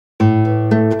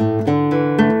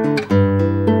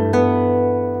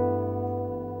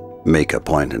make a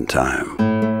point in time.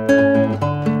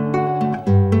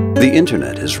 The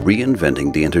internet is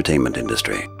reinventing the entertainment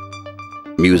industry.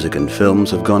 Music and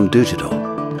films have gone digital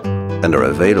and are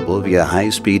available via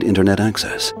high-speed internet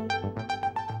access.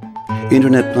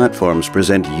 Internet platforms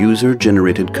present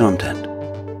user-generated content.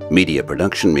 Media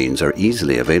production means are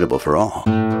easily available for all.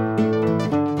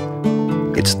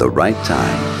 It's the right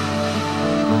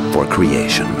time for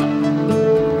creation.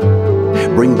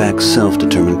 Bring back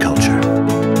self-determined culture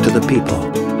to the people,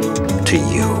 to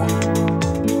you.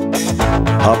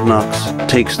 Hobnox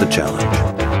takes the challenge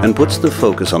and puts the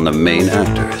focus on the main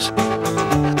actors,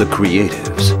 the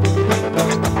creatives.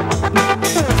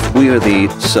 We are the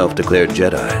self-declared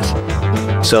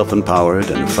Jedis, self-empowered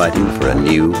and fighting for a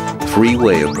new, free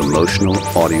way of promotional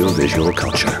audio-visual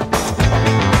culture.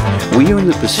 We are in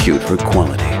the pursuit for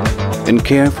quality and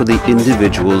care for the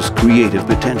individual's creative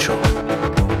potential.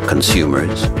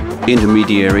 Consumers,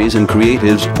 intermediaries, and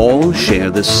creatives all share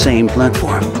the same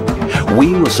platform.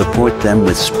 We will support them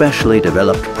with specially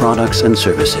developed products and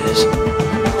services.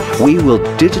 We will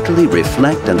digitally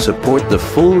reflect and support the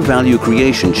full value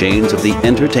creation chains of the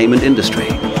entertainment industry.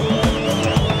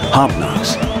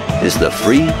 Hobnox is the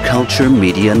free culture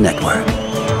media network,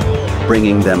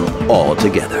 bringing them all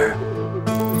together.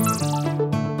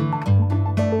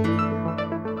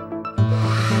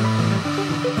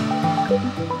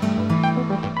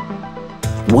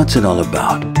 What's it all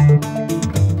about?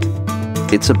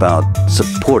 It's about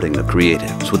supporting the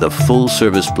creatives with a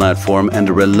full-service platform and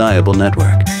a reliable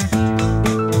network.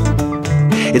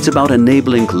 It's about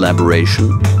enabling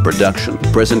collaboration, production,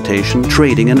 presentation,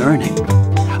 trading, and earning.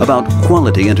 About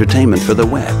quality entertainment for the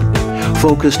web,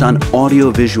 focused on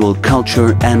audiovisual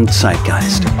culture and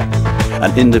zeitgeist.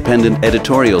 An independent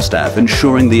editorial staff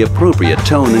ensuring the appropriate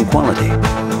tone and quality.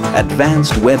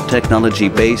 Advanced web technology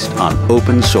based on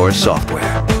open source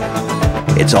software.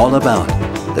 It's all about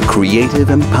the creative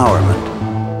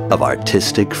empowerment of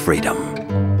artistic freedom.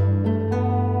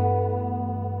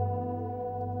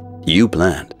 You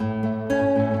plant.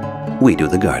 We do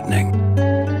the gardening.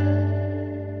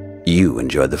 You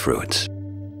enjoy the fruits.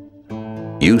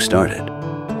 You started.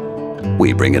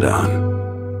 We bring it on.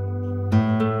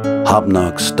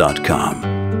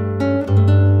 Hobnox.com